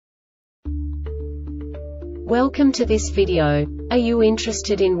Welcome to this video. Are you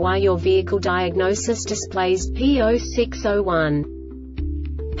interested in why your vehicle diagnosis displays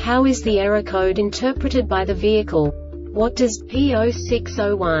P0601? How is the error code interpreted by the vehicle? What does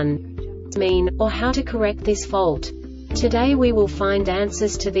P0601 mean, or how to correct this fault? Today we will find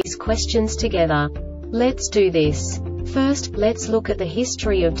answers to these questions together. Let's do this. First, let's look at the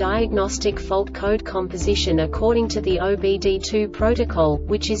history of diagnostic fault code composition according to the OBD2 protocol,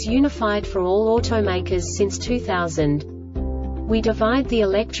 which is unified for all automakers since 2000. We divide the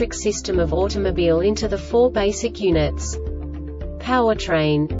electric system of automobile into the four basic units: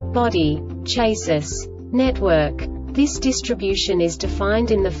 powertrain, body, chassis, network. This distribution is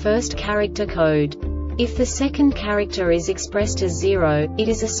defined in the first character code. If the second character is expressed as 0, it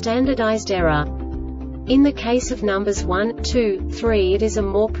is a standardized error. In the case of numbers 1, 2, 3, it is a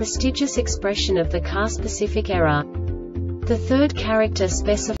more prestigious expression of the car-specific error. The third character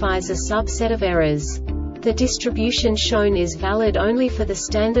specifies a subset of errors. The distribution shown is valid only for the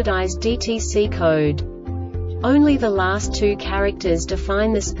standardized DTC code. Only the last two characters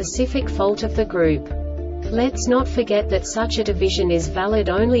define the specific fault of the group. Let's not forget that such a division is valid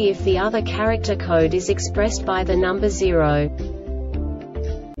only if the other character code is expressed by the number 0.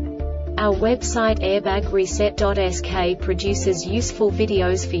 Our website airbagreset.sk produces useful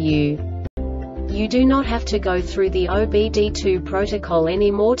videos for you. You do not have to go through the OBD2 protocol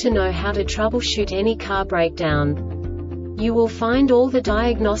anymore to know how to troubleshoot any car breakdown. You will find all the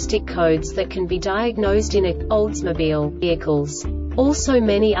diagnostic codes that can be diagnosed in Oldsmobile vehicles. Also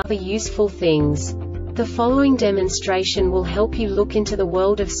many other useful things. The following demonstration will help you look into the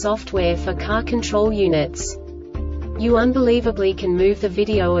world of software for car control units. You unbelievably can move the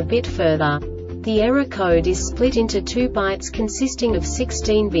video a bit further. The error code is split into 2 bytes consisting of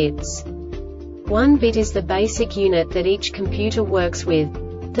 16 bits. 1 bit is the basic unit that each computer works with.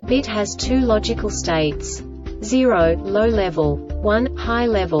 The bit has 2 logical states: 0, low level, 1, high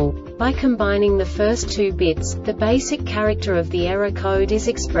level. By combining the first 2 bits, the basic character of the error code is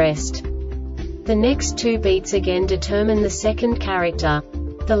expressed. The next 2 beats again determine the second character.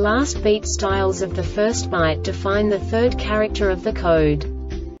 The last beat styles of the first byte define the third character of the code.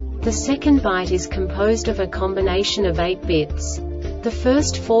 The second byte is composed of a combination of 8 bits. The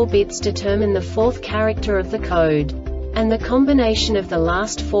first 4 bits determine the fourth character of the code. And the combination of the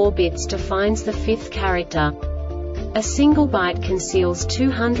last 4 bits defines the fifth character. A single byte conceals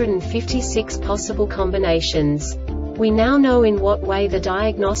 256 possible combinations. We now know in what way the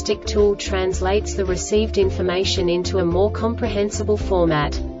diagnostic tool translates the received information into a more comprehensible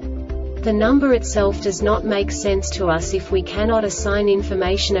format. The number itself does not make sense to us if we cannot assign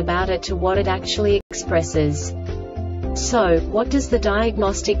information about it to what it actually expresses. So, what does the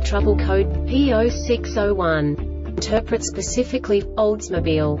diagnostic trouble code P0601 interpret specifically for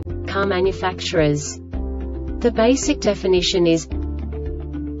Oldsmobile car manufacturers? The basic definition is: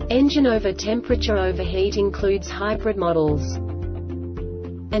 engine over temperature overheat includes hybrid models.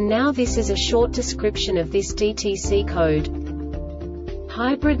 And now this is a short description of this DTC code.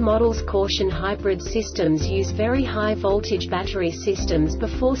 Hybrid models caution hybrid systems use very high voltage battery systems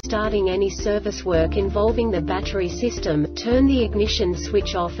before starting any service work involving the battery system. Turn the ignition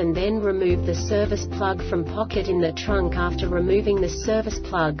switch off and then remove the service plug from pocket in the trunk. After removing the service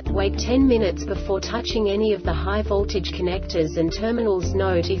plug, wait 10 minutes before touching any of the high voltage connectors and terminals.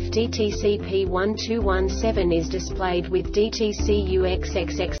 Note if DTC P1217 is displayed with DTC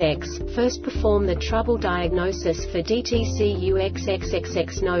UXXXX, first perform the trouble diagnosis for DTC UXXXX.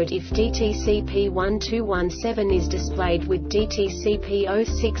 Note if DTC P1217 is displayed with DTC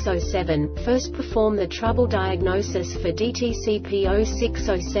P0607, first perform the trouble diagnosis for DTC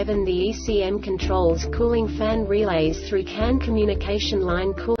P0607 The ECM controls cooling fan relays through CAN communication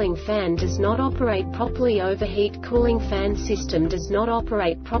line. Cooling fan does not operate properly. Overheat cooling fan system does not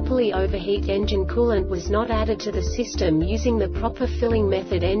operate properly. Overheat engine coolant was not added to the system using the proper filling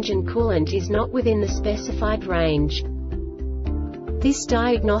method. Engine coolant is not within the specified range. This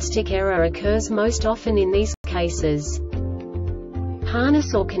diagnostic error occurs most often in these cases: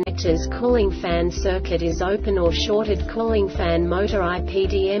 harness or connectors, cooling fan circuit is open or shorted, cooling fan motor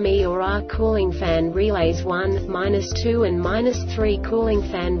IPDME or R, cooling fan relays 1, -2 and -3, cooling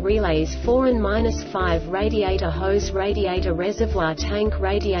fan relays 4 and -5, radiator hose, radiator reservoir tank,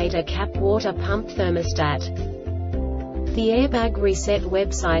 radiator cap, water pump, thermostat. The Airbag Reset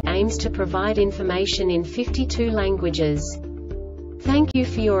website aims to provide information in 52 languages. Thank you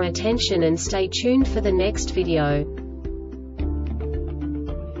for your attention and stay tuned for the next video.